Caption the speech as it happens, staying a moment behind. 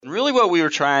really what we were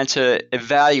trying to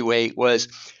evaluate was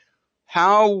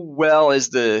how well is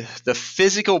the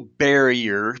physical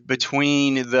barrier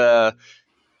between the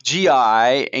GI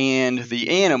and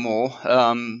the animal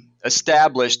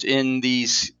established in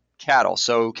these cattle.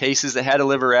 So cases that had a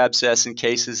liver abscess and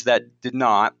cases that did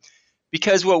not.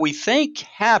 Because what we think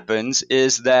happens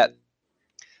is that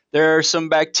there are some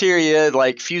bacteria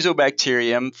like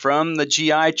Fusobacterium from the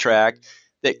GI tract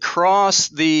that cross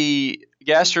the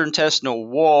gastrointestinal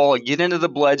wall and get into the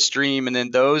bloodstream, and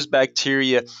then those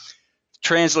bacteria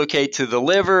translocate to the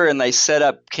liver and they set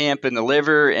up camp in the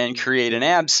liver and create an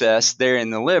abscess there in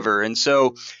the liver. And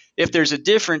so if there's a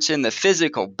difference in the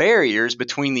physical barriers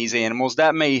between these animals,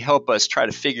 that may help us try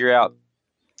to figure out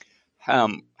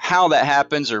how that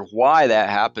happens or why that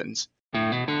happens.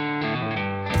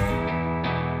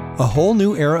 A whole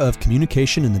new era of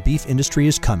communication in the beef industry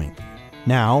is coming.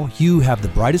 Now you have the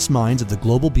brightest minds of the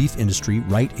global beef industry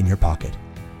right in your pocket.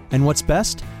 And what's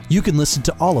best? You can listen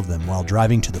to all of them while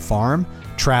driving to the farm,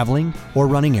 traveling, or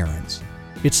running errands.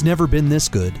 It's never been this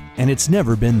good, and it's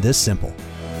never been this simple.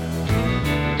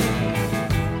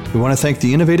 We want to thank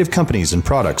the innovative companies and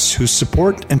products whose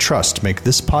support and trust make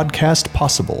this podcast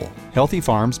possible. Healthy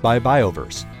Farms by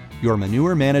Bioverse, your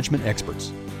manure management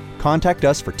experts. Contact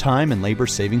us for time and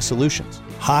labor-saving solutions.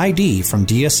 High D from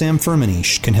DSM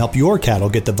Firmenich can help your cattle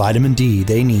get the vitamin D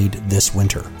they need this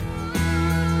winter.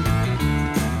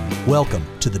 Welcome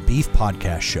to the Beef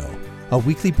Podcast Show, a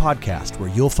weekly podcast where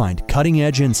you'll find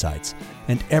cutting-edge insights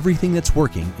and everything that's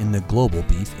working in the global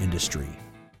beef industry.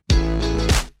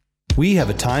 We have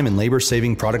a time and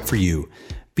labor-saving product for you.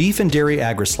 Beef and Dairy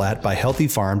Agri-Slat by Healthy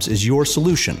Farms is your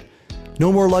solution.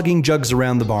 No more lugging jugs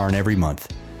around the barn every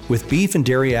month. With Beef and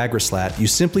Dairy Agri-Slat, you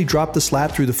simply drop the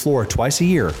slat through the floor twice a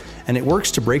year, and it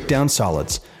works to break down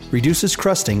solids, reduces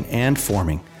crusting and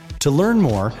forming. To learn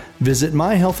more, visit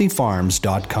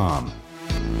myhealthyfarms.com.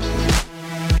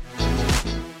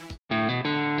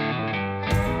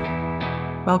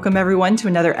 Welcome, everyone, to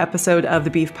another episode of the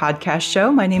Beef Podcast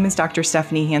Show. My name is Dr.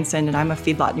 Stephanie Hansen, and I'm a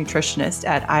feedlot nutritionist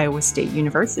at Iowa State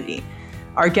University.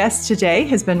 Our guest today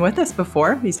has been with us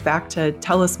before. He's back to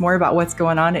tell us more about what's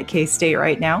going on at K-State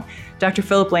right now. Dr.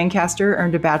 Phillip Lancaster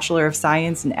earned a Bachelor of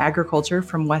Science in Agriculture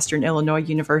from Western Illinois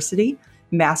University,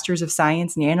 Masters of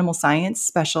Science in Animal Science,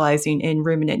 specializing in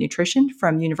ruminant nutrition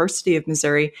from University of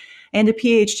Missouri, and a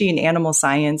PhD in Animal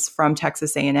Science from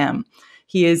Texas A&M.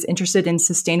 He is interested in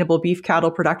sustainable beef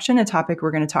cattle production, a topic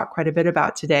we're going to talk quite a bit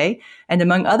about today. And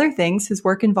among other things, his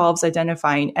work involves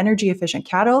identifying energy-efficient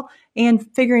cattle and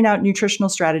figuring out nutritional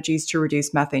strategies to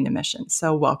reduce methane emissions.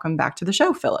 So welcome back to the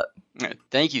show, Phillip.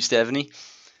 Thank you, Stephanie.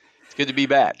 It's good to be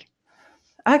back.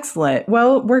 Excellent.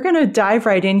 Well, we're going to dive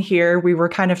right in here. We were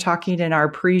kind of talking in our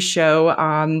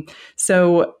pre-show.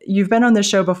 So you've been on the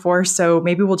show before, so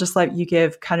maybe we'll just let you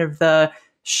give kind of the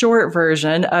short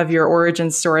version of your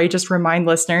origin story. Just remind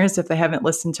listeners, if they haven't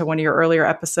listened to one of your earlier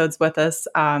episodes with us,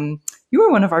 you were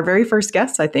one of our very first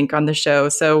guests, I think, on the show.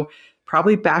 So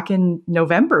probably back in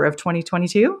November of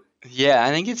 2022. Yeah, I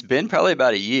think it's been probably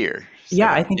about a year. So,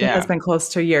 yeah, I think it has been close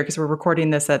to a year because we're recording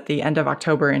this at the end of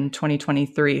October in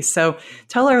 2023. So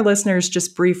tell our listeners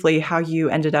just briefly how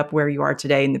you ended up where you are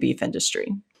today in the beef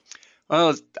industry.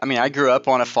 Well, I mean, I grew up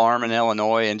on a farm in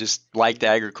Illinois and just liked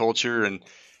agriculture. And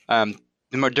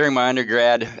during my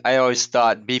undergrad, I always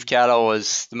thought beef cattle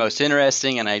was the most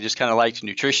interesting, and I just kind of liked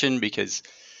nutrition because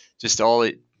just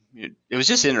it was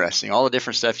just interesting, all the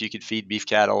different stuff you could feed beef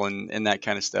cattle and that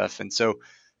kind of stuff. And so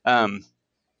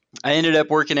I ended up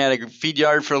working at a feed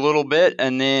yard for a little bit,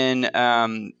 and then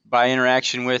by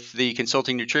interaction with the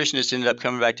consulting nutritionist, ended up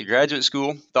coming back to graduate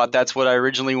school. Thought that's what I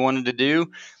originally wanted to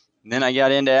do. And then I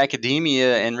got into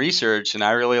academia and research, and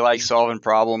I really like solving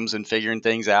problems and figuring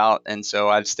things out. And so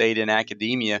I've stayed in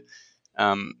academia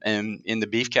and in the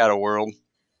beef cattle world.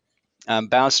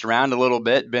 Bounced around a little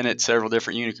bit, been at several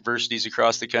different universities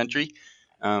across the country,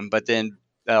 but then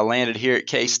landed here at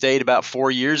K-State about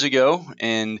 4 years ago,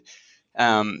 and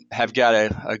have got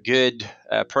a good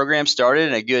program started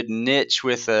and a good niche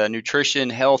with a nutrition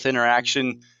health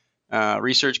interaction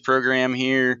research program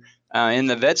here in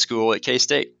the vet school at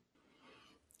K-State.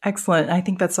 Excellent. I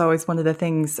think that's always one of the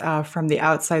things from the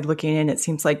outside looking in. It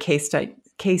seems like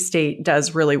K-State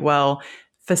does really well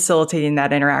facilitating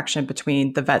that interaction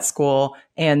between the vet school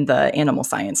and the animal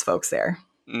science folks there.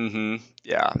 Mm-hmm.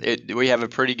 Yeah, we have a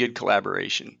pretty good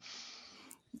collaboration.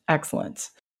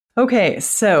 Excellent. Okay,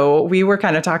 so we were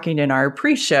kind of talking in our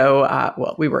pre-show.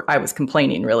 I was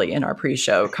complaining really in our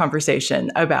pre-show conversation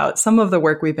about some of the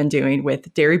work we've been doing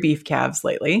with dairy beef calves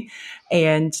lately,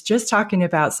 and just talking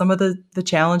about some of the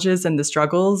challenges and the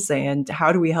struggles, and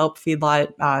how do we help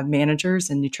feedlot managers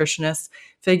and nutritionists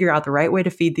figure out the right way to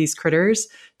feed these critters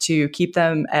to keep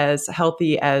them as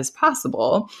healthy as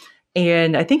possible.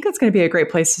 And I think that's going to be a great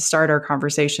place to start our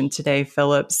conversation today,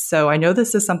 Phillip. So I know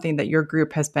this is something that your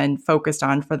group has been focused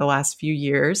on for the last few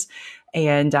years.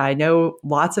 And I know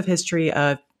lots of history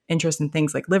of interest in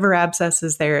things like liver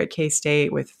abscesses there at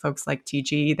K-State with folks like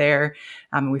TG there.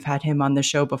 We've had him on the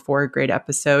show before, a great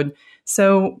episode.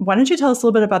 So why don't you tell us a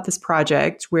little bit about this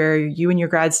project where you and your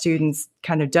grad students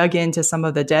kind of dug into some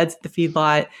of the deads at the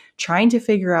feedlot, trying to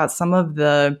figure out some of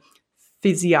the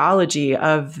physiology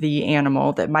of the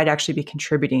animal that might actually be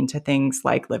contributing to things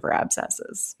like liver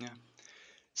abscesses. Yeah.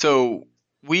 So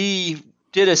we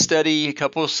did a study a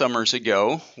couple of summers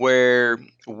ago where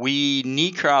we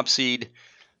necropsied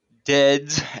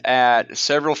deads at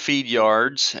several feed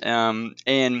yards,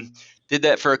 and did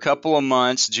that for a couple of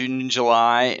months, June and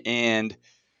July, and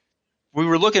we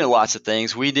were looking at lots of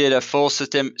things. We did a full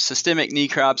systemic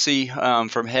necropsy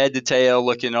from head to tail,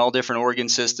 looking at all different organ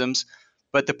systems.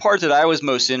 But the part that I was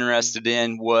most interested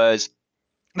in was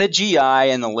the GI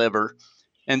and the liver.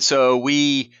 And so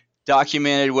we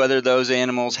documented whether those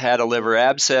animals had a liver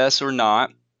abscess or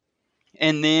not.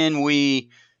 And then we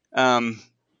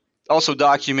also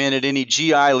documented any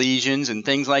GI lesions and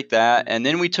things like that. And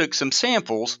then we took some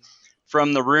samples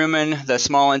from the rumen, the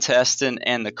small intestine,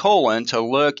 and the colon to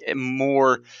look at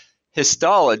more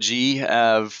histology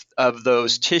of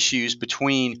those tissues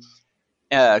between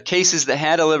cases that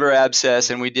had a liver abscess,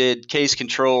 and we did case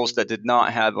controls that did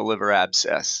not have a liver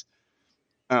abscess.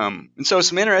 And so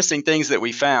some interesting things that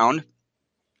we found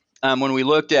when we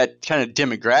looked at kind of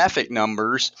demographic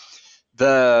numbers,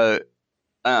 the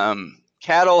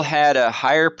cattle had a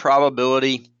higher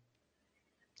probability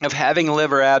of having a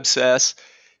liver abscess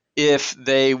if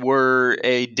they were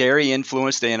a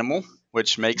dairy-influenced animal,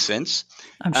 which makes sense.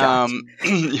 I'm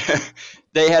shocked.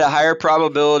 They had a higher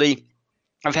probability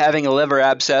of having a liver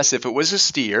abscess if it was a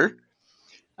steer.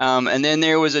 And then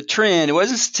there was a trend. It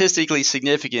wasn't statistically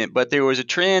significant, but there was a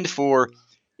trend for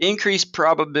increased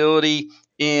probability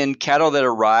in cattle that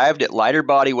arrived at lighter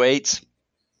body weights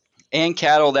and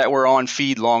cattle that were on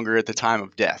feed longer at the time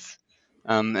of death.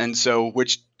 And so,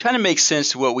 which kind of makes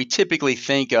sense to what we typically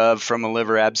think of from a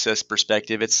liver abscess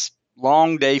perspective. It's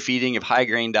long day feeding of high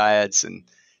grain diets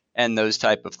and those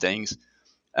type of things.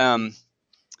 And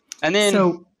then,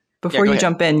 so before you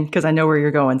jump in, because I know where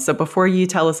you're going. So before you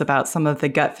tell us about some of the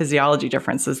gut physiology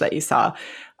differences that you saw,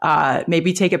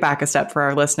 maybe take it back a step for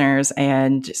our listeners.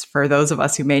 And just for those of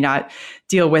us who may not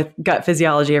deal with gut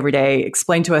physiology every day,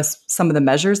 explain to us some of the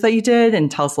measures that you did and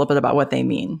tell us a little bit about what they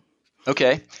mean.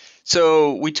 Okay.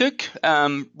 So we took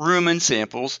rumen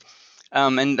samples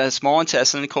and the small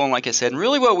intestine and colon, like I said, and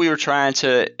really what we were trying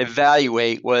to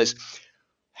evaluate was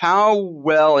how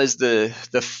well is the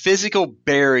physical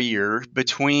barrier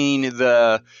between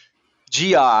the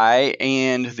GI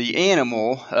and the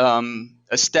animal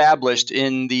established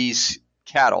in these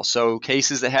cattle. So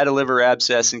cases that had a liver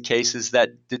abscess and cases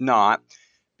that did not.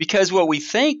 Because what we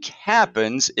think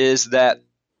happens is that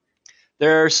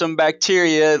there are some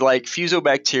bacteria like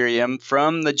Fusobacterium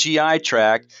from the GI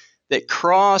tract that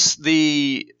cross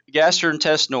the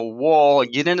gastrointestinal wall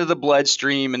and get into the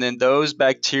bloodstream, and then those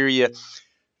bacteria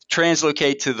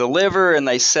translocate to the liver and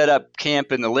they set up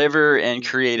camp in the liver and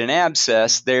create an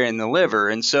abscess there in the liver.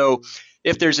 And so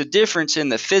if there's a difference in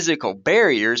the physical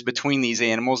barriers between these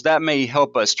animals, that may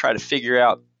help us try to figure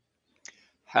out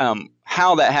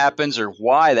how that happens or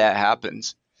why that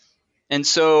happens. And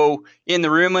so in the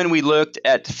rumen, we looked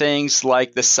at things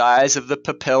like the size of the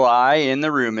papillae in the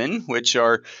rumen, which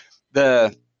are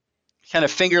the kind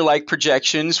of finger-like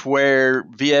projections where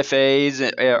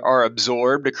VFAs are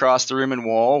absorbed across the rumen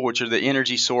wall, which are the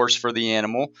energy source for the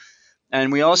animal. And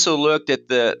we also looked at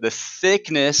the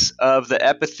thickness of the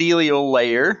epithelial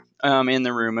layer in the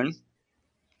rumen.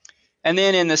 And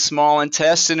then in the small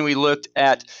intestine, we looked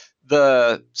at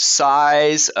the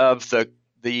size of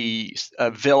the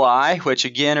villi, which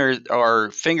again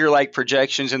are finger-like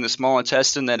projections in the small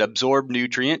intestine that absorb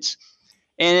nutrients.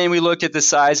 And then we looked at the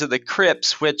size of the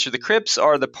crypts, which the crypts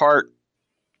are the part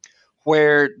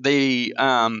where the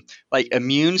like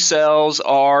immune cells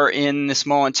are in the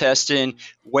small intestine,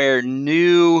 where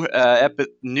new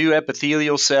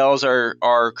epithelial cells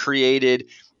are created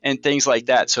and things like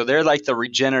that. So they're like the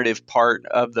regenerative part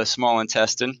of the small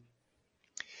intestine.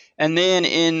 And then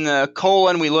in the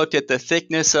colon, we looked at the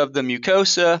thickness of the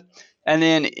mucosa And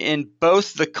then in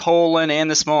both the colon and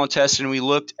the small intestine, we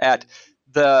looked at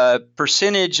the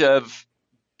percentage of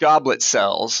goblet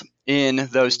cells in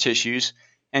those tissues.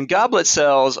 And goblet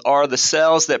cells are the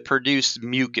cells that produce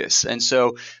mucus. And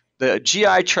so the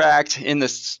GI tract in the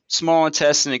small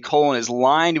intestine and colon is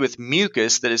lined with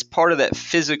mucus that is part of that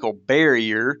physical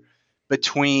barrier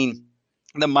between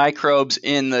the microbes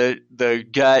in the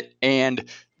gut and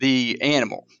the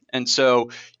animal. And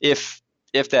so if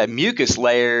that mucus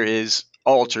layer is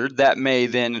altered, that may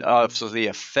then obviously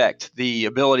affect the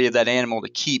ability of that animal to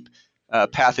keep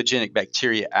pathogenic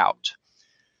bacteria out.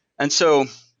 And so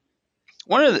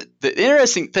one of the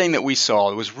interesting thing that we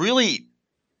saw was really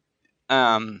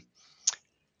I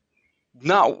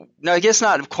guess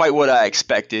not quite what I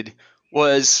expected,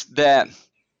 was that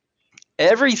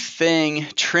everything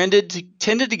tended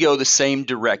to go the same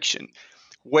direction,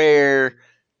 where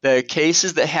the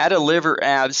cases that had a liver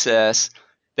abscess,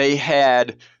 they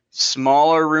had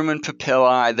smaller rumen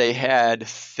papillae, they had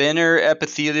thinner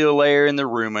epithelial layer in the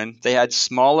rumen, they had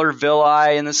smaller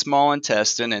villi in the small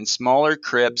intestine and smaller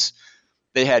crypts,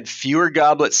 they had fewer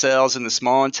goblet cells in the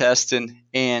small intestine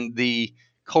and the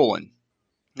colon.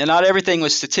 And not everything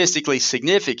was statistically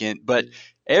significant, but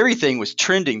everything was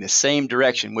trending the same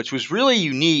direction, which was really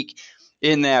unique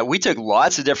in that we took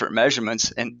lots of different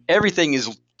measurements and everything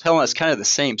is telling us kind of the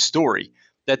same story,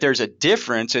 that there's a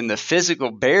difference in the physical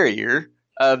barrier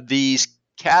of these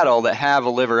cattle that have a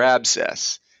liver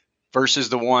abscess versus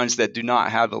the ones that do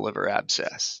not have a liver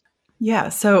abscess. Yeah.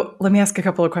 So let me ask a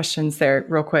couple of questions there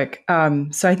real quick.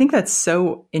 So I think that's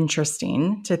so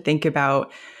interesting to think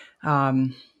about.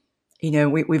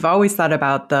 We've always thought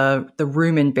about the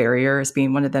rumen barrier as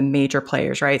being one of the major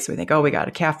players, right? So we think, oh, we got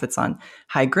a calf that's on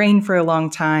high grain for a long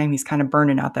time. He's kind of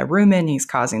burning out that rumen. He's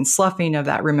causing sloughing of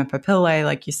that rumen papillae.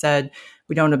 Like you said,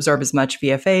 we don't absorb as much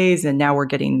VFAs. And now we're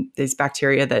getting these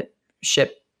bacteria that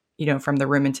ship, from the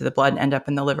rumen to the blood and end up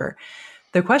in the liver.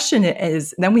 The question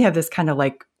is, then we have this kind of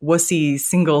like wussy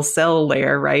single cell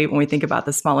layer, right? When we think about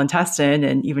the small intestine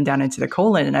and even down into the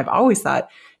colon. And I've always thought,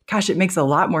 gosh, it makes a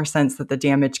lot more sense that the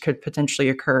damage could potentially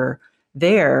occur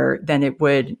there than it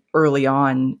would early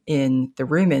on in the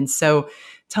rumen. So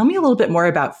tell me a little bit more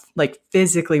about, like,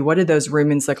 physically, what did those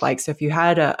rumens look like? So if you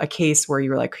had a case where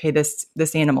you were like, hey,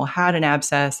 this animal had an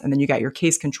abscess, and then you got your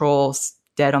case controls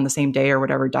dead on the same day or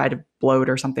whatever, died of bloat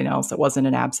or something else that wasn't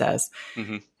an abscess.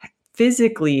 Mm-hmm.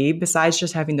 Physically, besides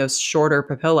just having those shorter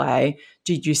papillae,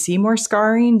 did you see more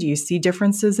scarring? Do you see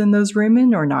differences in those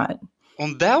rumen or not?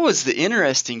 Well, that was the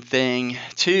interesting thing,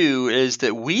 too, is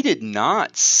that we did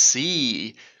not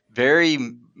see there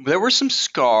were some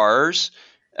scars,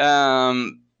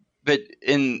 but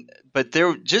there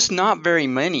were just not very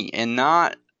many, and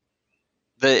not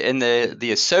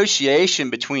the association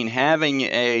between having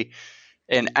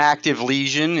an active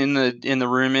lesion in the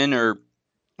rumen or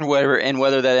whatever, and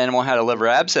whether that animal had a liver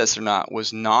abscess or not,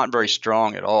 was not very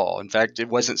strong at all. In fact, it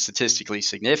wasn't statistically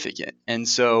significant. And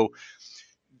so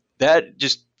that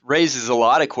just raises a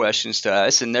lot of questions to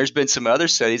us. And there's been some other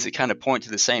studies that kind of point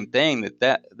to the same thing,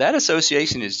 that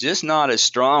association is just not as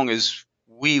strong as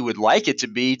we would like it to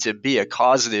be a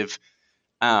causative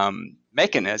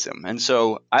mechanism. And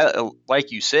so,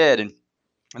 like you said, and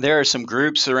there are some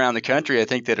groups around the country, I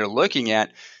think, that are looking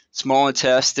at small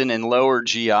intestine and lower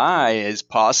GI as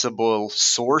possible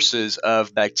sources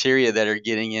of bacteria that are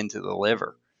getting into the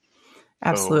liver.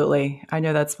 Absolutely. I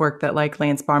know that's work that like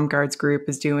Lance Baumgart's group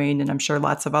is doing, and I'm sure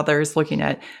lots of others looking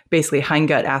at basically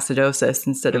hindgut acidosis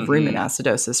instead of rumen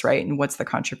acidosis, right? And what's the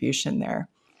contribution there?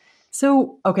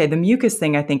 So, okay, the mucus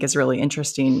thing I think is really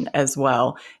interesting as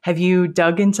well. Have you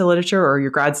dug into literature, or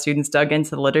your grad students dug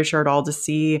into the literature at all to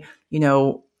see,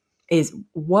 is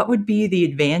what would be the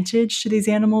advantage to these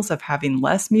animals of having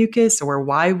less mucus, or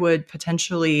why would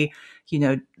potentially,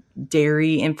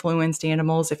 dairy influenced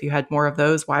animals, if you had more of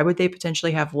those, why would they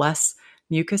potentially have less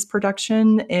mucus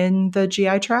production in the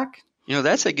GI tract?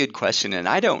 That's a good question, and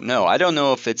I don't know. I don't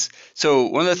know if it's so.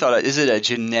 One of the thought, is it a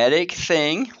genetic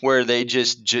thing where they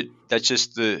that's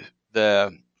just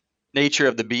the nature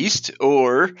of the beast,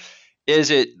 or is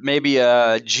it maybe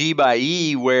a G by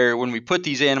E where when we put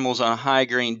these animals on a high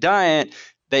grain diet,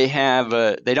 they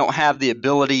don't have the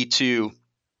ability to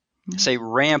say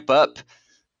ramp up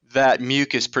that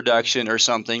mucus production or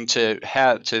something to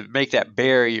make that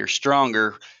barrier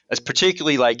stronger, as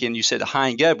particularly like you said the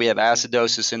hind gut, we have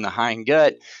acidosis in the hind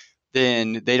gut,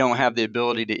 then they don't have the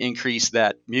ability to increase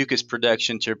that mucus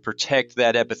production to protect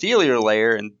that epithelial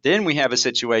layer, and then we have a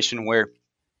situation where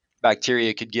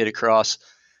bacteria could get across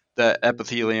the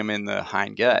epithelium in the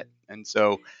hind gut. And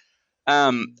so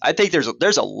I think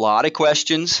there's a lot of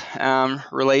questions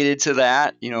related to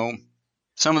that.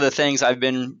 some of the things I've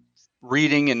been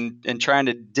reading and trying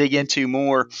to dig into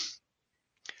more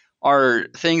are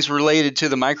things related to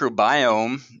the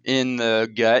microbiome in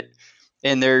the gut.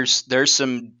 And there's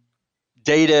some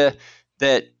data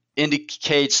that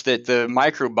indicates that the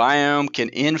microbiome can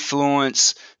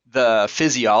influence the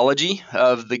physiology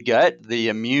of the gut, the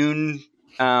immune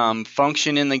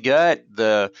function in the gut,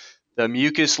 the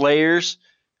mucus layers,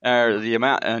 or the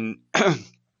amount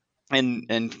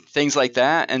and things like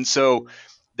that. And so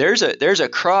there's a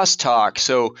crosstalk.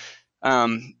 So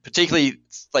particularly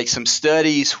like some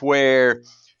studies where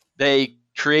they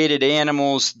created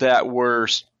animals that were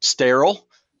sterile.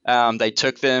 They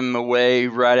took them away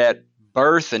right at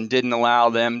birth and didn't allow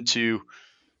them to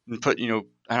put,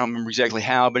 I don't remember exactly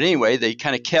how, but anyway, they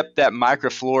kind of kept that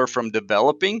microflora from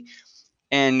developing,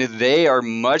 and they are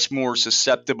much more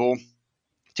susceptible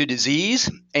to disease,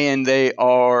 and they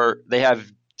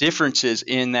have differences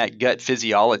in that gut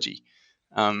physiology.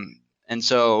 And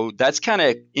so that's kind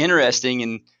of interesting.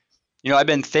 And I've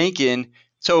been thinking,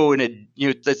 so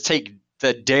let's take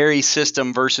the dairy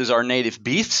system versus our native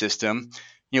beef system.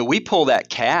 We pull that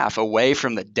calf away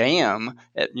from the dam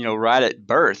right at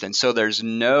birth, and so there's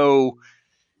no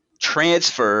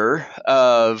transfer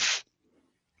of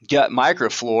gut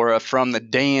microflora from the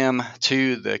dam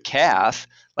to the calf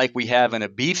like we have in a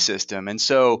beef system. And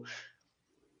so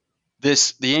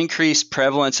the increased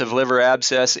prevalence of liver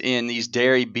abscess in these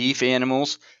dairy beef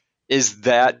animals, is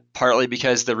that partly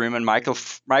because the rumen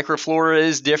microflora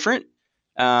is different?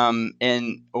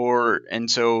 And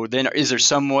so then is there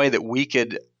some way that we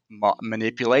could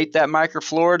manipulate that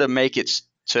microflora to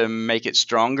make it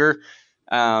stronger,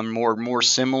 more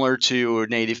similar to a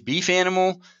native beef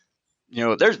animal?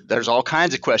 There's all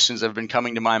kinds of questions that have been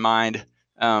coming to my mind,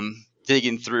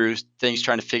 digging through things,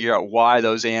 trying to figure out why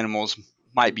those animals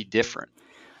might be different.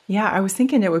 Yeah, I was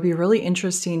thinking it would be really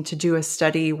interesting to do a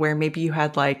study where maybe you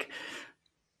had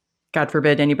God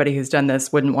forbid anybody who's done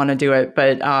this wouldn't want to do it,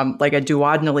 but like a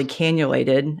duodenally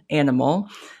cannulated animal,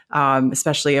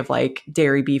 especially of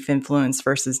dairy beef influence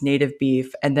versus native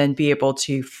beef, and then be able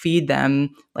to feed them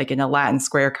like in a Latin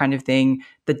square kind of thing,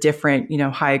 the different,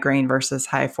 high grain versus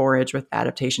high forage with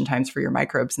adaptation times for your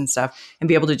microbes and stuff, and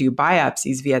be able to do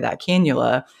biopsies via that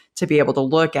cannula to be able to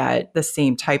look at the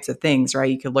same types of things, right?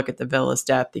 You could look at the villus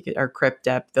depth, or crypt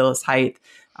depth, villus height,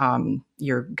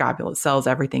 your gobulate cells,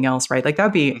 everything else, right? Like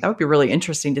that would be really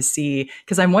interesting to see.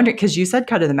 Because I'm wondering, because you said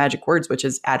kind of the magic words, which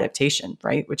is adaptation,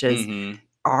 right? Which is,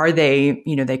 are they,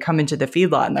 they come into the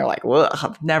feedlot and they're like, well,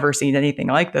 I've never seen anything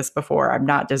like this before. I'm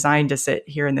not designed to sit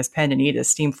here in this pen and eat a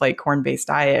steam flake corn-based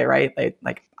diet, right?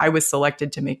 Like I was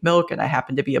selected to make milk and I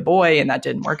happened to be a boy and that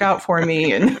didn't work out for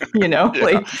me. And,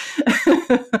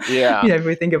 if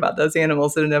we think about those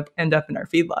animals that end up in our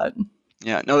feedlot.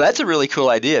 Yeah, no, that's a really cool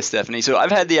idea, Stephanie. So I've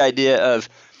had the idea of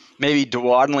maybe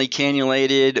duodenally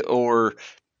cannulated, or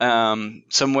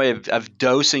some way of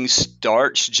dosing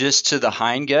starch just to the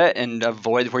hindgut and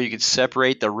avoid where you could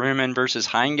separate the rumen versus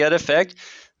hindgut effect.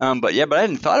 But I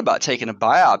hadn't thought about taking a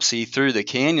biopsy through the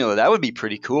cannula. That would be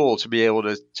pretty cool to be able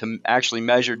to actually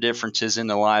measure differences in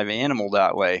the live animal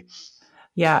that way.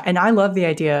 Yeah. And I love the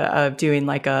idea of doing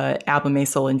like a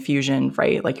abomasal infusion,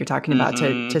 right? Like you're talking about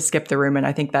to skip the rumen.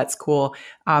 I think that's cool.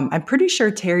 I'm pretty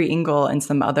sure Terry Engel and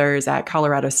some others at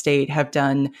Colorado State have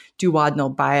done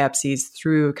duodenal biopsies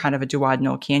through kind of a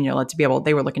duodenal cannula to be able,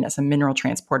 they were looking at some mineral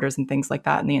transporters and things like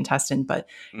that in the intestine. But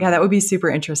that would be super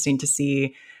interesting to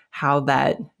see how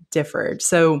that differed.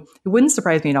 So it wouldn't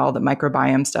surprise me at all that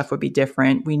microbiome stuff would be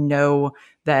different. We know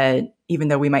that even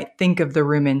though we might think of the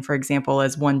rumen, for example,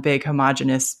 as one big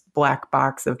homogeneous black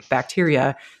box of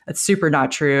bacteria, that's super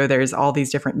not true. There's all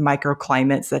these different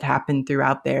microclimates that happen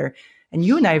throughout there. And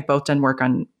you and I have both done work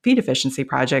on feed efficiency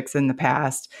projects in the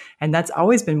past. And that's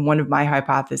always been one of my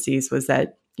hypotheses, was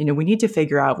that, we need to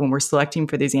figure out when we're selecting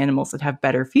for these animals that have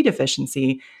better feed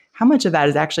efficiency, how much of that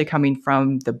is actually coming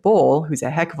from the bull, who's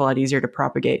a heck of a lot easier to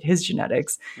propagate his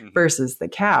genetics, versus the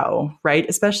cow, right?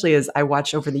 Especially as I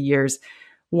watch over the years,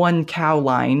 one cow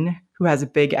line who has a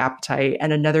big appetite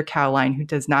and another cow line who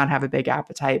does not have a big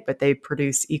appetite, but they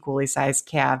produce equally sized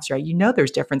calves, right?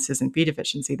 There's differences in feed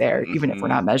efficiency there, even if we're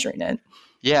not measuring it.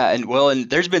 Yeah, and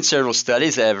there's been several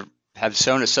studies that have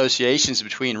shown associations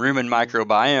between rumen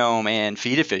microbiome and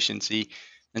feed efficiency.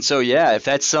 And so, if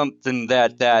that's something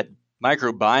that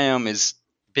microbiome is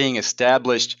being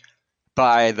established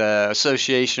by the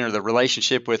association or the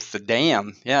relationship with the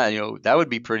dam, that would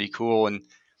be pretty cool. And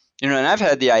and I've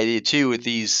had the idea too with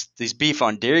these beef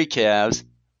on dairy calves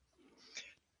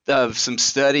of some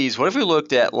studies. What if we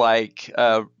looked at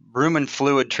rumen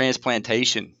fluid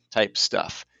transplantation type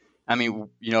stuff? I mean,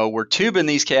 we're tubing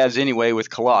these calves anyway with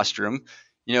colostrum.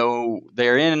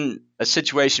 They're in a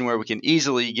situation where we can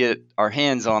easily get our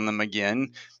hands on them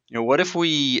again. What if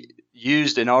we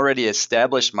used an already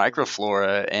established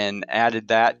microflora and added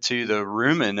that to the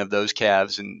rumen of those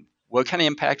calves, and what kind of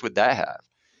impact would that have?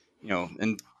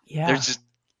 And Yeah. there's just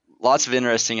lots of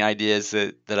interesting ideas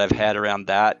that I've had around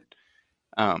that.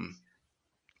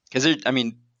 Because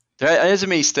there isn't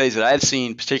many studies that I've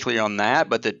seen particularly on that,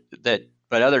 but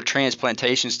other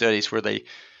transplantation studies where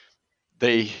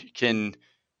they can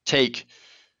take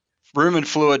rumen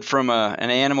fluid from an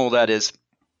animal that is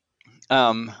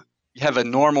have a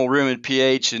normal rumen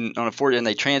pH and and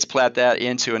they transplant that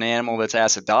into an animal that's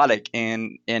acidotic,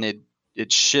 and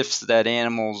it shifts that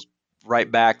animal's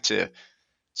right back to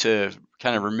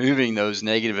kind of removing those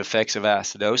negative effects of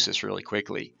acidosis really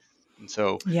quickly. And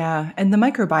so, Yeah. And the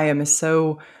microbiome is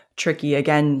so tricky.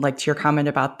 Again, like to your comment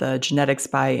about the genetics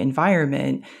by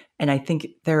environment. And I think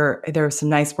there was some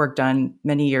nice work done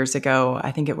many years ago,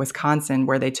 I think at Wisconsin,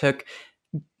 where they took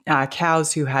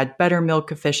cows who had better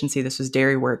milk efficiency. This was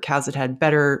dairy work. Cows that had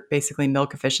better, basically,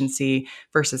 milk efficiency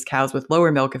versus cows with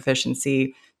lower milk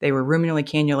efficiency. They were ruminally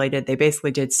cannulated.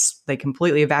 They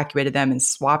completely evacuated them and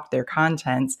swapped their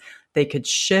contents. They could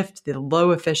shift the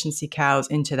low efficiency cows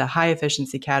into the high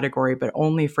efficiency category, but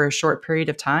only for a short period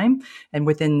of time. And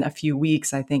within a few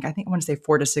weeks, I want to say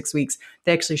 4 to 6 weeks,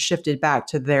 they actually shifted back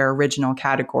to their original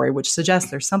category, which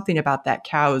suggests there's something about that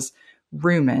cow's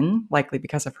rumen, likely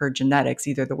because of her genetics,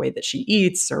 either the way that she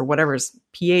eats or whatever's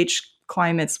pH,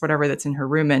 climates, whatever that's in her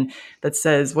rumen, that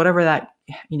says whatever that,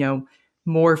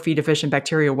 more feed efficient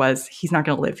bacteria was, he's not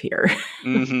going to live here.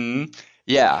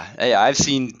 Yeah, I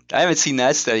haven't seen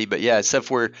that study, but yeah,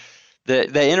 except where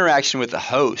the interaction with the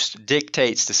host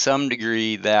dictates to some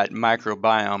degree that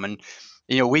microbiome,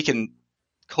 and we can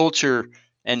culture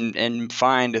and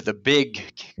find the big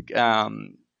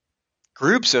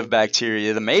groups of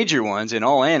bacteria, the major ones in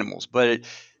all animals, but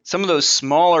some of those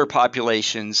smaller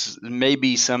populations may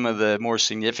be some of the more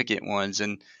significant ones,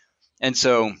 and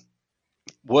so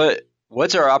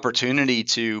what's our opportunity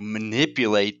to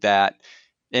manipulate that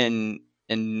in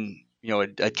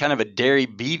a kind of a dairy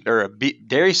beef or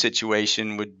dairy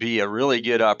situation would be a really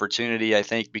good opportunity, I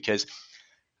think, because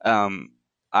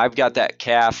I've got that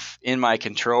calf in my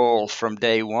control from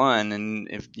day one, and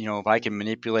if I can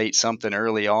manipulate something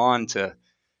early on to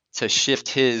shift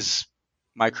his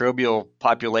microbial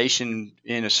population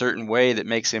in a certain way that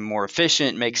makes him more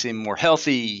efficient, makes him more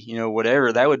healthy,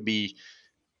 whatever, that would be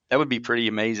pretty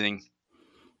amazing.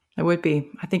 It would be.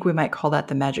 I think we might call that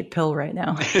the magic pill right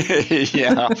now.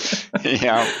 Yeah,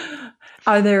 yeah.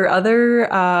 Are there other,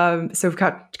 so we've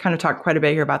kind of talked quite a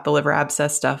bit here about the liver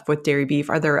abscess stuff with dairy beef.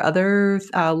 Are there other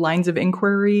lines of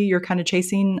inquiry you're kind of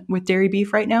chasing with dairy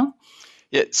beef right now?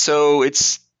 Yeah, so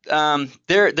it's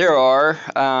there are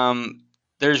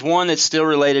there's one that's still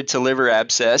related to liver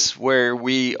abscess where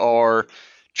we are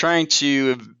trying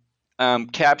to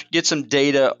get some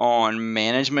data on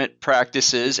management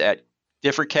practices at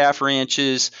different calf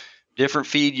ranches, different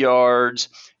feed yards,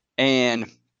 and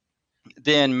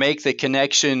then make the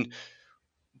connection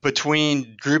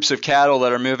between groups of cattle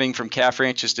that are moving from calf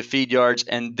ranches to feed yards,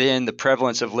 and then the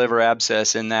prevalence of liver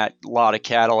abscess in that lot of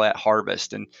cattle at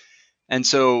harvest. And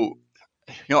so,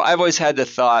 I've always had the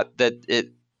thought that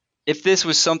if this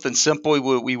was something simple,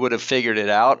 we would have figured it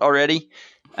out already.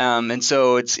 And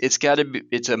so it's a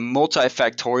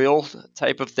multifactorial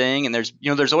type of thing. And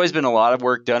there's always been a lot of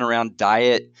work done around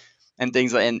diet and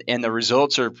things and the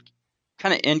results are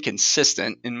kind of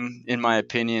inconsistent in my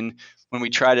opinion when we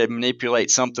try to manipulate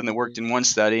something that worked in one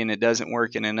study and it doesn't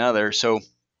work in another. So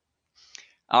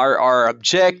our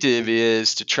objective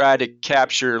is to try to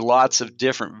capture lots of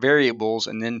different variables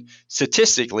and then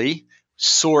statistically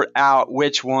sort out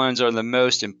which ones are the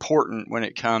most important when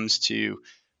it comes to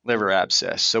liver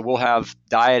abscess. So we'll have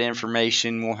diet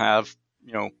information, we'll have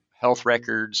health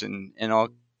records and all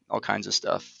kinds of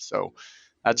stuff. So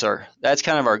that's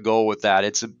kind of our goal with that.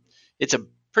 It's a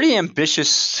pretty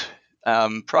ambitious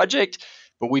project,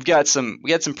 but we got some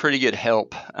pretty good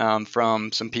help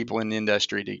from some people in the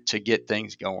industry to get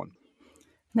things going.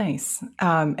 Nice.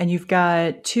 And you've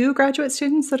got 2 graduate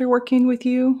students that are working with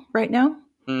you right now?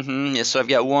 Mm-hmm. Yeah, so I've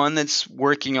got one that's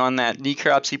working on that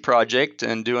necropsy project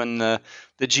and doing the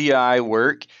GI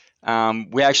work.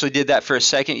 We actually did that for a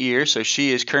second year, so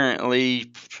she is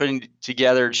currently putting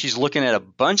together, she's looking at a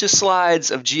bunch of slides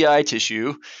of GI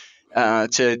tissue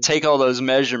to take all those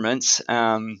measurements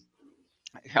on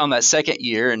that second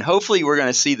year, and hopefully we're going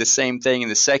to see the same thing in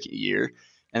the second year,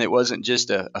 and it wasn't just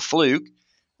a fluke.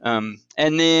 And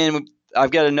then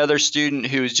I've got another student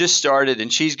who's just started,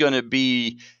 and she's going to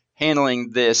be handling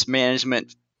this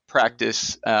management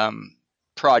practice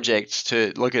project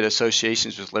to look at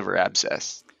associations with liver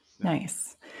abscess. Nice.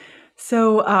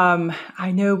 So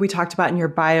I know we talked about in your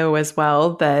bio as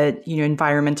well that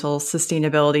environmental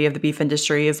sustainability of the beef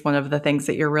industry is one of the things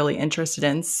that you're really interested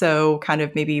in. So kind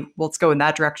of maybe let's go in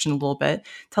that direction a little bit.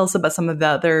 Tell us about some of the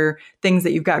other things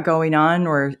that you've got going on,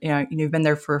 or you've been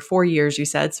there for 4 years, you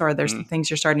said. So are there some things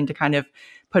you're starting to kind of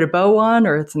put a bow on,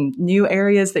 or some new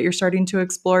areas that you're starting to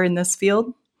explore in this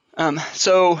field?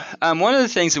 So one of the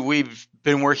things that we've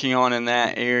been working on in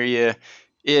that area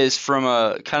is from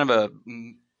a kind of a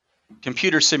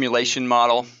computer simulation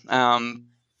model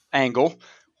angle,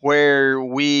 where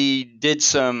we've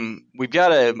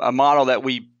got a model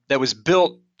that was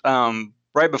built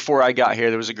right before I got here.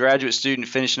 There was a graduate student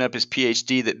finishing up his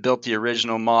PhD that built the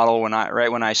original model when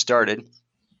I started,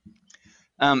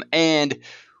 and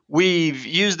we've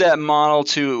used that model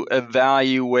to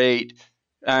evaluate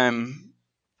kind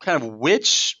of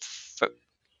which,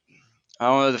 I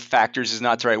don't know, the factors is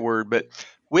not the right word, but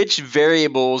which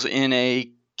variables in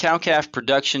a cow-calf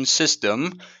production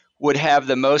system would have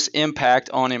the most impact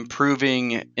on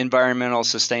improving environmental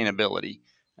sustainability.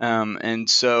 And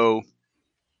so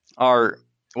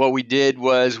what we did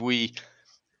was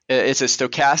it's a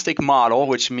stochastic model,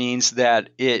 which means that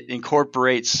it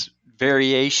incorporates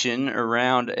variation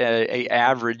around a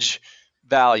average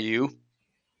value,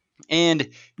 and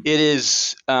it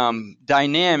is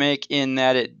dynamic in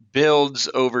that it builds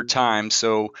over time.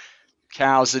 So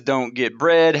cows that don't get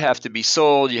bred have to be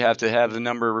sold. You have to have the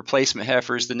number of replacement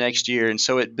heifers the next year, and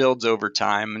so it builds over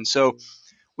time. And so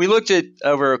we looked at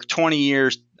over a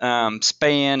 20-year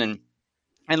span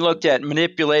and looked at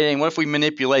manipulating. What if we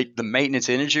manipulate the maintenance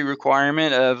energy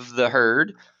requirement of the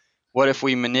herd? What if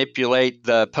we manipulate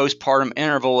the postpartum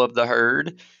interval of the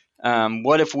herd?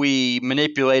 What if we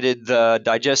manipulated the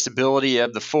digestibility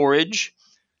of the forage?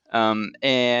 And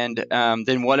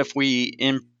then what if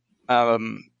we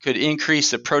could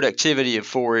increase the productivity of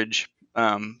forage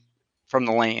from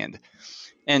the land?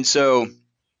 And so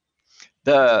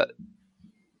the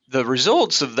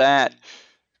results of that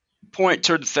point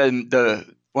toward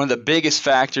one of the biggest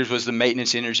factors was the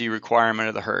maintenance energy requirement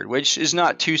of the herd, which is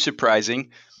not too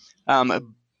surprising,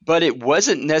 but it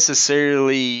wasn't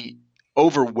necessarily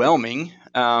overwhelming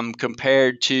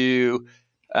compared to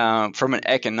from an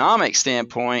economic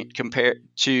standpoint compared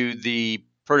to the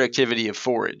productivity of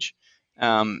forage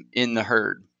in the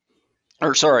herd,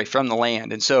 from the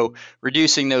land. And so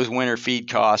reducing those winter feed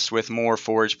costs with more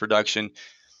forage production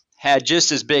had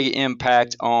just as big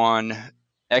impact on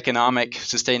economic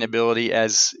sustainability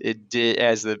as it did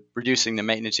as the reducing the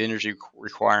maintenance energy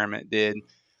requirement did.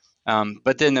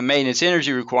 But then the maintenance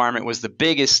energy requirement was the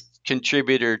biggest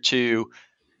contributor to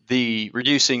the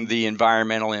reducing the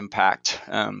environmental impact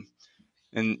and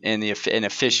the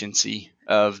efficiency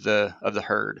of the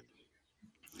herd.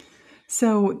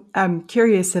 So I'm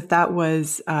curious if that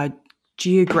was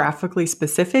geographically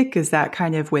specific. Is that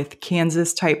kind of with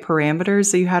Kansas type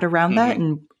parameters that you had around that?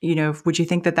 And, would you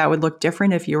think that that would look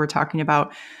different if you were talking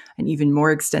about an even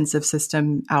more extensive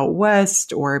system out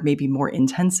west, or maybe more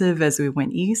intensive as we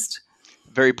went east?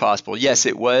 Very possible. Yes,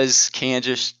 it was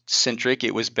Kansas centric.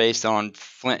 It was based on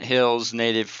Flint Hills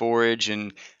native forage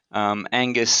and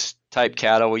Angus type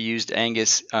cattle. We used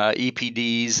Angus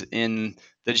EPDs in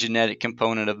the genetic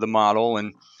component of the model.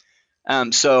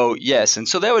 And so, yes, and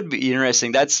so that would be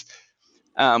interesting. That's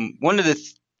one of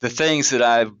the things that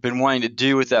I've been wanting to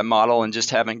do with that model and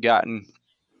just haven't gotten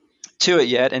to it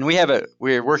yet. And we have a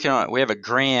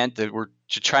grant that we're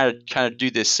to try to kind of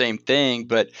do this same thing.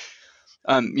 But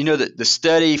the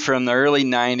study from the early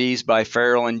 90s by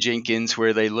Farrell and Jenkins,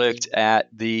 where they looked at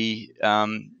the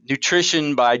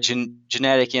nutrition by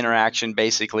genetic interaction,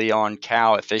 basically on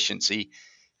cow efficiency.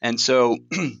 And so,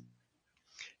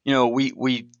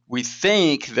 we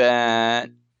think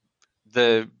that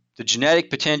the genetic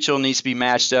potential needs to be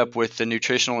matched up with the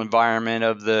nutritional environment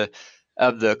of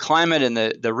the climate and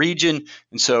the region.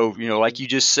 And so, like you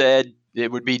just said,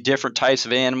 it would be different types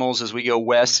of animals as we go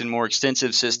west in more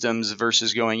extensive systems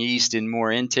versus going east in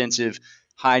more intensive,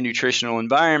 high nutritional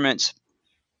environments.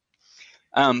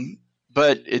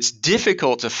 But it's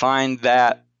difficult to find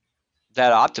that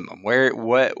optimum.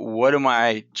 What am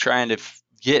I trying to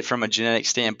get from a genetic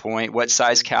standpoint? What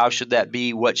size cow should that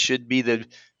be? What should be the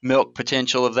milk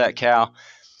potential of that cow?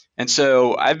 And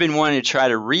so I've been wanting to try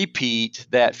to repeat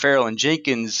that Farrell and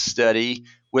Jenkins study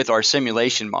with our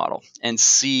simulation model and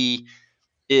see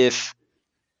if,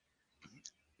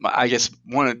 I guess,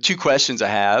 one of two questions I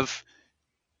have.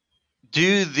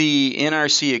 do the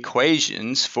NRC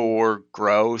equations for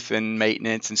growth and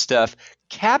maintenance and stuff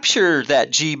capture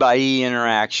that G by E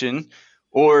interaction,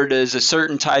 or does a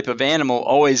certain type of animal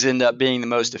always end up being the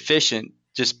most efficient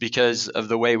just because of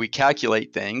the way we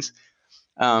calculate things?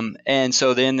 And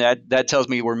so then that tells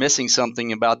me we're missing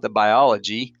something about the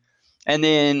biology. And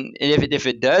then if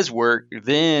it does work,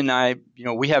 then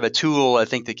we have a tool I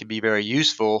think that could be very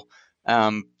useful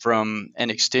from an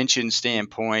extension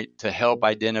standpoint to help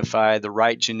identify the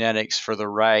right genetics for the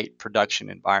right production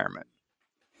environment.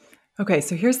 Okay,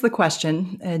 so here's the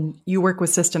question, and you work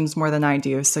with systems more than I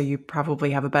do, so you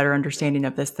probably have a better understanding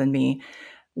of this than me.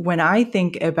 When I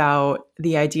think about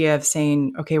the idea of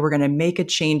saying, okay, we're going to make a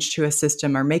change to a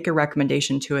system or make a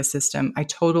recommendation to a system, I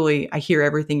hear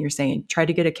everything you're saying. Try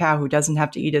to get a cow who doesn't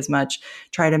have to eat as much,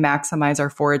 try to maximize our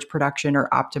forage production or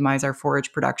optimize our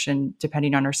forage production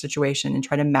depending on our situation, and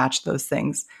try to match those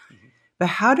things. Mm-hmm. But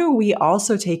how do we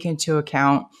also take into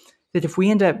account that if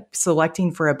we end up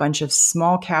selecting for a bunch of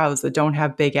small cows that don't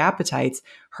have big appetites,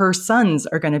 her sons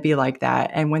are going to be like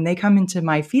that. And when they come into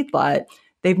my feedlot,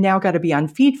 they've now got to be on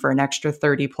feed for an extra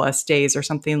 30 plus days or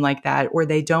something like that, or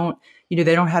they don't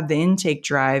have the intake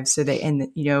drive. So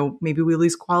maybe we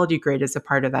lose quality grade as a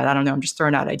part of that. I don't know. I'm just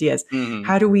throwing out ideas. Mm-hmm.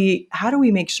 How do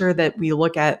we make sure that we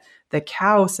look at the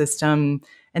cow system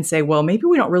and say, well, maybe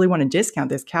we don't really want to discount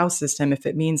this cow system if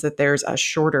it means that there's a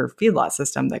shorter feedlot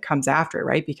system that comes after it,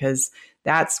 right? Because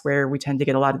that's where we tend to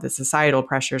get a lot of the societal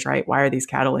pressures, right? Why are these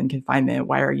cattle in confinement?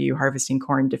 Why are you harvesting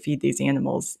corn to feed these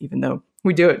animals, even though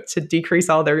we do it to decrease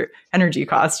all their energy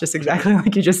costs, just exactly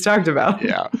like you just talked about?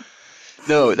 Yeah.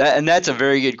 No, that's a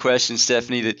very good question,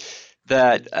 Stephanie,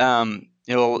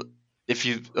 if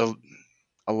you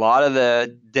a lot of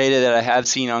the data that I have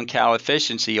seen on cow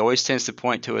efficiency always tends to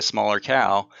point to a smaller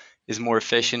cow is more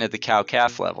efficient at the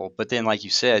cow-calf level. But then, like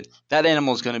you said, that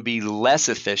animal is going to be less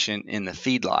efficient in the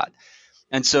feedlot.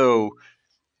 And so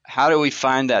how do we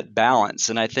find that balance?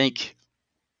 And I think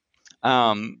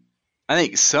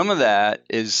some of that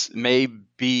may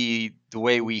be the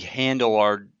way we handle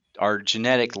our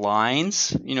genetic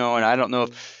lines, and I don't know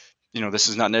if, this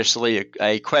is not necessarily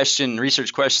a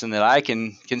research question that I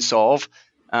can solve.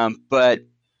 But,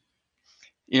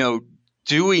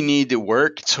 do we need to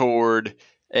work toward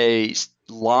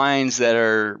lines that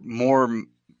are more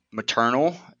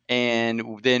maternal,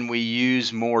 and then we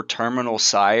use more terminal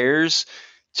sires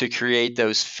to create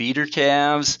those feeder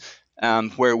calves,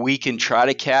 where we can try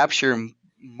to capture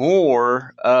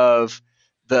more of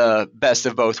the best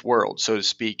of both worlds, so to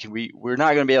speak? We're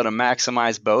not going to be able to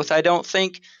maximize both, I don't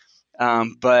think,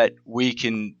 but we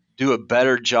can do a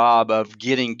better job of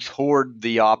getting toward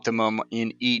the optimum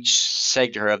in each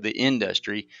sector of the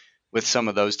industry with some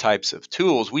of those types of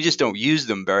tools. We just don't use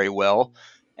them very well.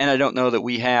 And I don't know that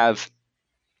we have,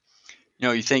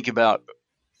 you think about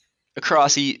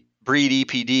across breed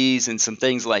EPDs and some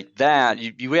things like that,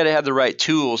 you got to have the right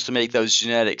tools to make those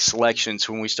genetic selections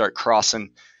when we start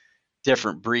crossing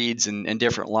different breeds and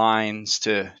different lines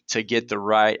to get the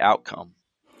right outcome.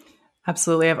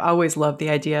 Absolutely. I've always loved the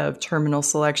idea of terminal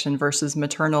selection versus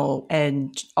maternal,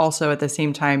 and also at the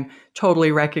same time,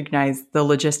 totally recognize the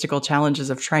logistical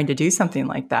challenges of trying to do something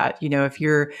like that. If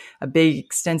you're a big,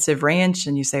 extensive ranch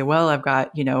and you say, well, I've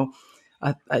got,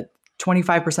 a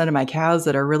 25% of my cows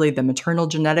that are really the maternal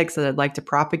genetics that I'd like to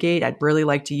propagate. I'd really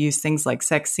like to use things like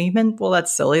sex semen. Well,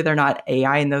 that's silly. They're not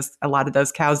AI in a lot of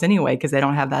those cows anyway, because they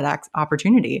don't have that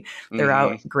opportunity. They're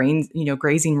out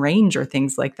grazing range or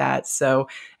things like that. So,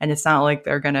 and it's not like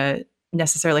they're going to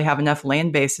necessarily have enough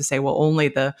land base to say, well, only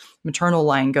the maternal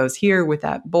line goes here with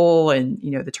that bull, and,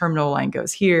 the terminal line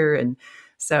goes here. And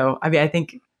so, I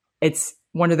think it's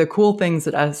one of the cool things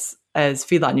that us as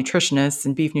feedlot nutritionists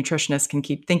and beef nutritionists can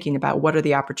keep thinking about: what are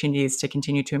the opportunities to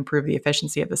continue to improve the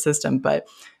efficiency of the system, but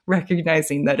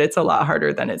recognizing that it's a lot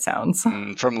harder than it sounds.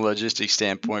 From a logistics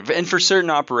standpoint. And for certain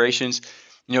operations,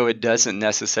 it doesn't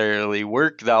necessarily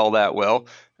work all that well.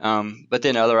 But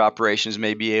then other operations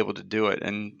may be able to do it.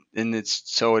 And it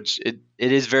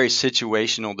is very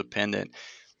situational dependent.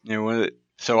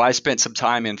 So I spent some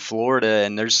time in Florida,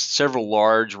 and there's several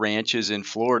large ranches in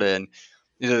Florida,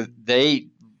 and they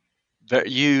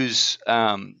use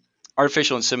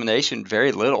artificial insemination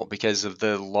very little because of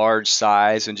the large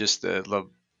size and just the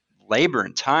labor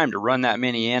and time to run that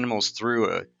many animals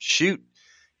through a chute,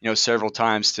 several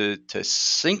times to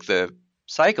sync the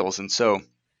cycles. And so,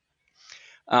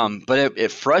 but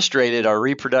it frustrated our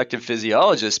reproductive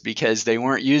physiologists because they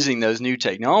weren't using those new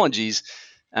technologies,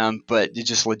 but it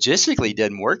just logistically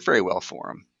didn't work very well for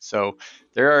them. So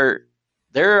there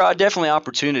are definitely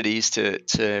opportunities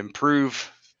to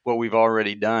improve what we've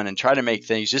already done and try to make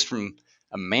things just from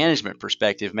a management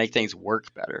perspective, make things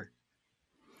work better.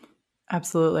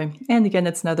 Absolutely. And again,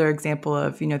 it's another example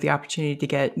of, the opportunity to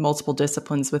get multiple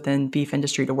disciplines within beef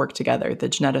industry to work together, the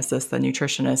geneticists, the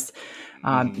nutritionists,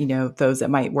 those that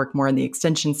might work more on the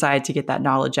extension side to get that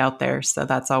knowledge out there. So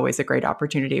that's always a great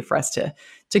opportunity for us to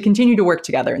continue to work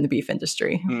together in the beef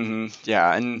industry.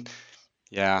 Yeah. And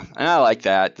I like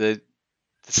that.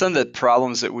 Some of the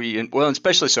problems that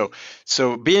especially so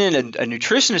being a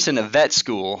nutritionist in a vet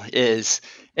school is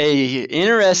a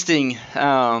interesting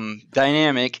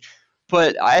dynamic,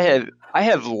 but I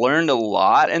have learned a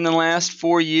lot in the last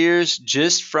 4 years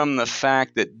just from the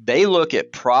fact that they look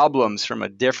at problems from a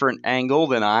different angle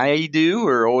than I do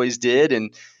or always did,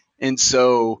 and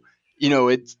so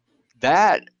it's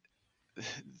that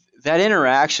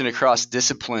interaction across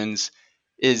disciplines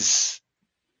is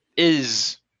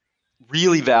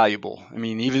really valuable. I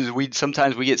mean, even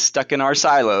sometimes we get stuck in our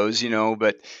silos,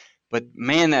 but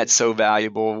man, that's so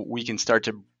valuable. We can start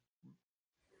to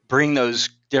bring those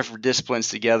different disciplines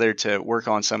together to work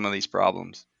on some of these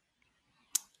problems.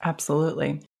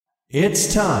 Absolutely.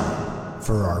 It's time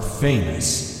for our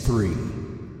famous 3.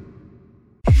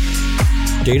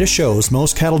 Data shows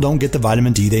most cattle don't get the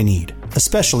vitamin D they need,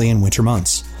 especially in winter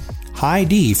months. High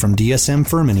D from DSM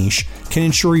Firmenich can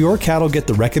ensure your cattle get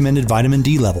the recommended vitamin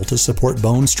D level to support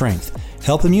bone strength,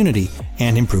 help immunity,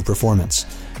 and improve performance.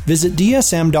 Visit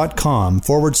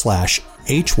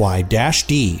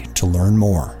dsm.com/HY-D to learn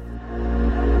more.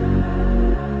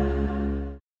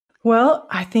 Well,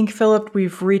 I think, Phillip,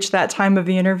 we've reached that time of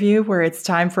the interview where it's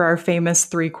time for our famous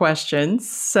 3 questions.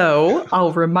 So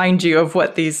I'll remind you of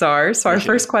what these are. So our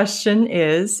first question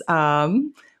is,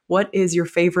 what is your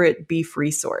favorite beef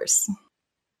resource?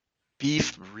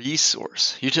 Beef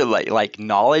resource? You should like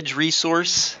knowledge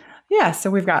resource? Yeah, so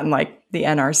we've gotten like the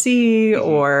NRC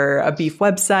or a beef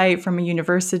website from a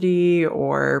university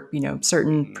or,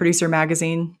 certain producer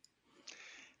magazine.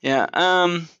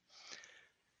 Yeah.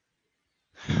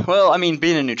 Well, I mean,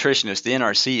 being a nutritionist, the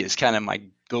NRC is kind of my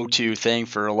go-to thing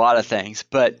for a lot of things.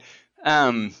 But,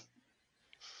 I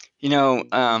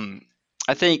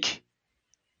think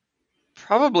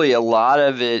probably a lot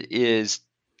of it is,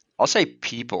 I'll say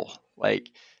people, like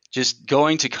just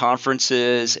going to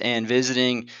conferences and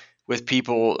visiting with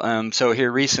people. So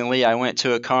here recently, I went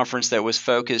to a conference that was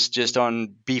focused just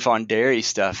on beef on dairy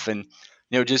stuff. And,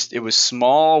 it was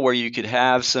small where you could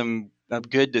have some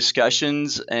good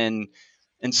discussions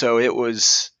and so it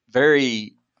was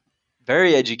very,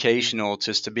 very educational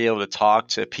just to be able to talk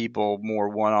to people more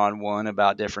one-on-one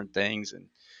about different things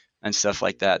and stuff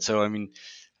like that. So, I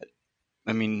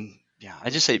mean, yeah,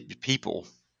 I just say people.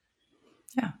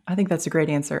 Yeah, I think that's a great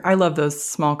answer. I love those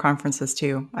small conferences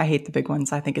too. I hate the big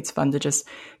ones. I think it's fun to just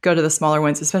go to the smaller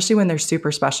ones, especially when they're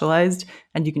super specialized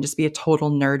and you can just be a total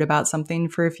nerd about something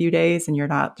for a few days and you're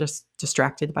not just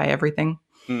distracted by everything.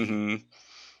 Mm-hmm.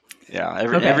 Yeah,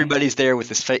 everybody's there with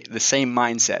the same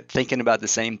mindset, thinking about the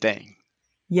same thing.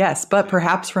 Yes, but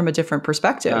perhaps from a different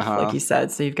perspective, like you said.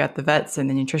 So you've got the vets and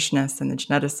the nutritionists and the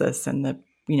geneticists and the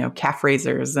calf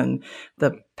raisers and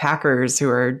the packers who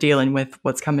are dealing with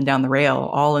what's coming down the rail,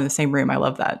 all in the same room. I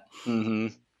love that. Mm-hmm.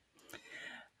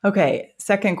 Okay,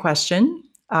 second question.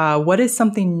 What is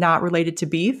something not related to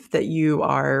beef that you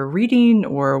are reading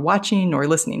or watching or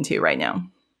listening to right now?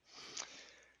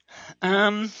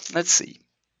 Let's see.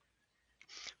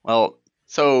 Well,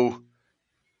 so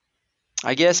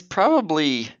I guess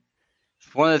probably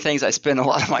one of the things I spend a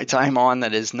lot of my time on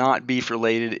that is not beef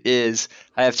related is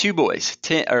I have 2 boys,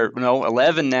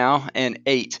 11 now and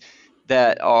 8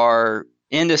 that are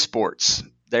into sports.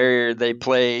 They're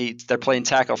playing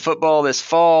tackle football this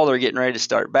fall. They're getting ready to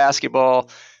start basketball.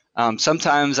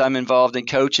 Sometimes I'm involved in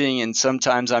coaching, and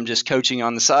sometimes I'm just coaching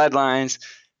on the sidelines.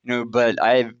 But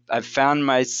I've found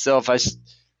myself I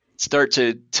start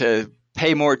to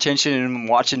pay more attention and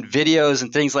watching videos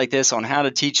and things like this on how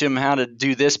to teach them how to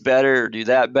do this better or do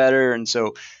that better. And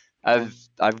so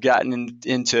I've gotten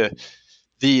into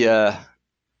the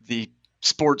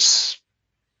sports.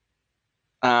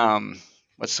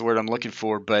 What's the word I'm looking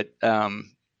for? But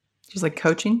just like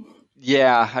coaching.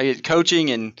 Yeah, I get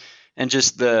coaching and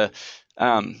just the.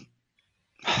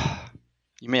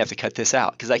 You may have to cut this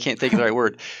out because I can't think of the right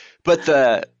word. But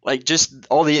just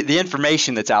all the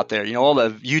information that's out there, all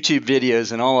the YouTube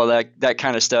videos and all of that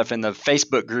kind of stuff, and the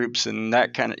Facebook groups and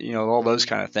that kind of, all those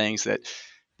kind of things that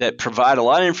provide a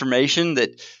lot of information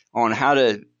on how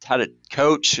to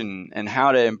coach and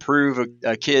how to improve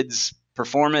a kid's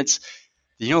performance.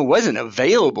 Wasn't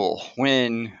available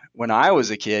when I was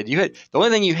a kid. The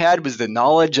only thing you had was the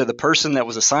knowledge of the person that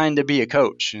was assigned to be a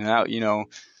coach,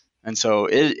 and so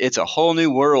it's a whole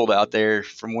new world out there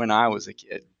from when I was a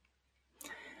kid.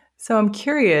 So I'm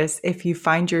curious if you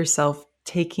find yourself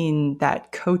taking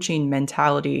that coaching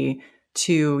mentality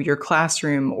to your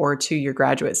classroom or to your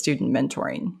graduate student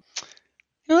mentoring.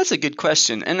 That's a good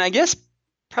question, and I guess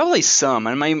probably some.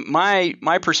 I mean,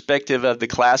 my perspective of the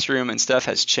classroom and stuff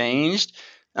has changed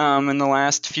in the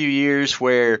last few years,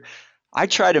 where I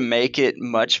try to make it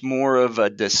much more of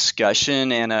a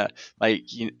discussion and a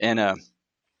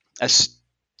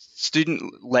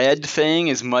student-led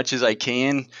thing as much as I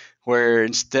can, where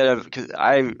instead of, because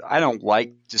I don't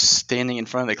like just standing in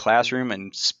front of the classroom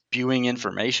and spewing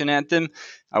information at them.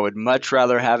 I would much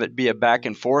rather have it be a back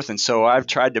and forth, and so I've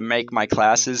tried to make my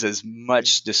classes as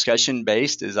much discussion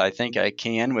based as I think I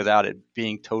can without it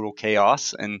being total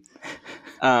chaos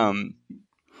um,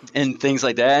 and things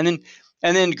like that.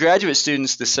 And then graduate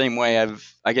students the same way.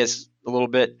 I guess a little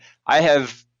bit. I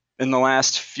have in the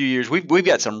last few years, we've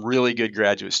got some really good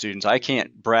graduate students. I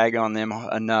can't brag on them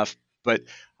enough, but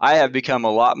I have become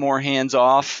a lot more hands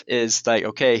off. Is like,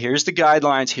 okay, here's the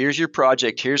guidelines, here's your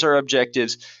project, here's our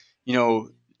objectives.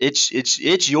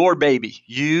 It's your baby.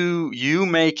 You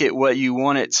make it what you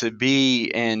want it to be,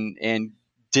 and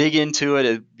dig into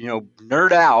it.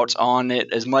 Nerd out on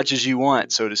it as much as you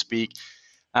want, so to speak.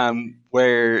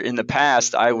 Where in the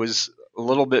past I was a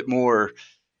little bit more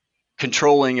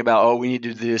controlling about, oh, we need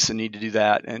to do this and need to do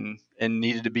that, and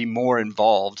needed to be more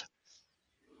involved.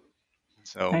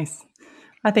 So nice.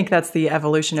 I think that's the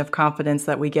evolution of confidence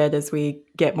that we get as we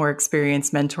get more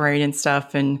experience mentoring and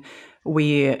stuff. And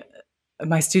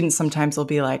my students sometimes will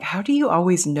be like, how do you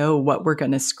always know what we're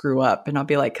going to screw up? And I'll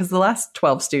be like, because the last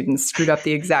 12 students screwed up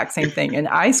the exact same thing. And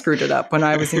I screwed it up when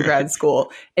I was in grad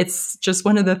school. It's just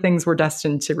one of the things we're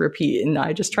destined to repeat. And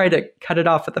I just try to cut it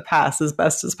off at the pass as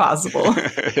best as possible.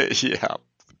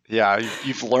 Yeah.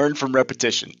 You've learned from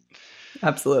repetition.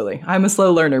 Absolutely. I'm a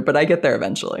slow learner, but I get there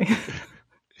eventually.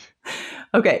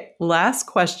 Okay. Last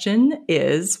question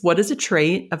is, what is a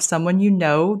trait of someone you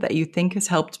know that you think has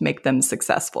helped make them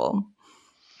successful?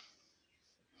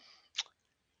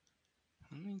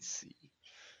 Let me see.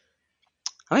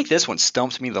 I think this one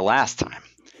stumped me the last time.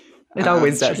 It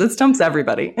always does. It stumps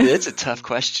everybody. It's a tough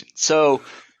question. So,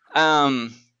 I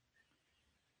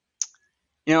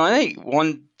think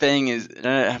one thing is,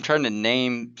 I'm trying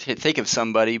to think of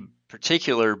somebody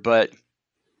particular, but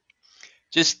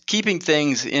just keeping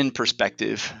things in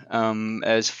perspective,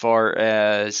 as far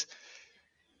as,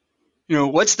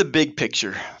 what's the big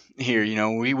picture here?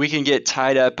 We can get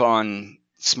tied up on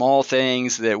small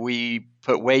things that we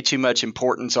put way too much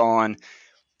importance on,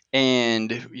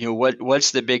 and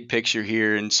what's the big picture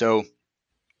here? And so,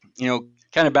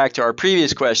 kind of back to our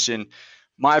previous question,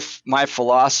 my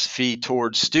philosophy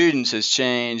towards students has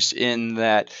changed in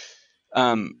that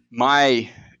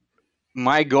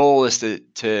my goal is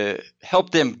to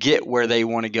help them get where they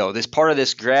want to go. This part of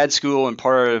this grad school and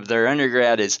part of their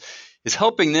undergrad is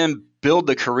helping them build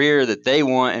the career that they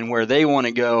want and where they want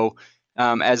to go,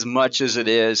 as much as it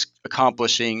is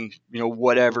accomplishing,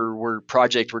 whatever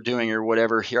project we're doing or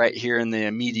whatever right here in the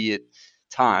immediate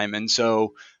time. And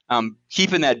so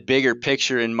keeping that bigger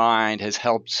picture in mind has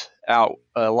helped out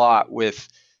a lot with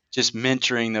just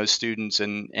mentoring those students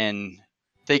and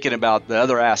thinking about the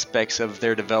other aspects of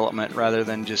their development rather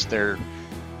than just their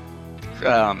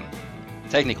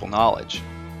technical knowledge.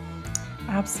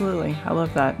 Absolutely. I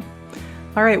love that.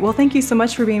 All right. Well, thank you so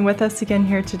much for being with us again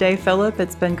here today, Phillip.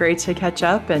 It's been great to catch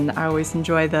up, and I always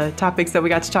enjoy the topics that we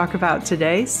got to talk about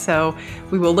today. So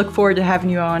we will look forward to having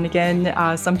you on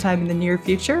again sometime in the near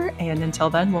future. And until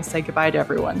then, we'll say goodbye to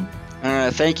everyone.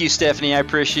 Thank you, Stephanie. I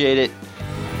appreciate it.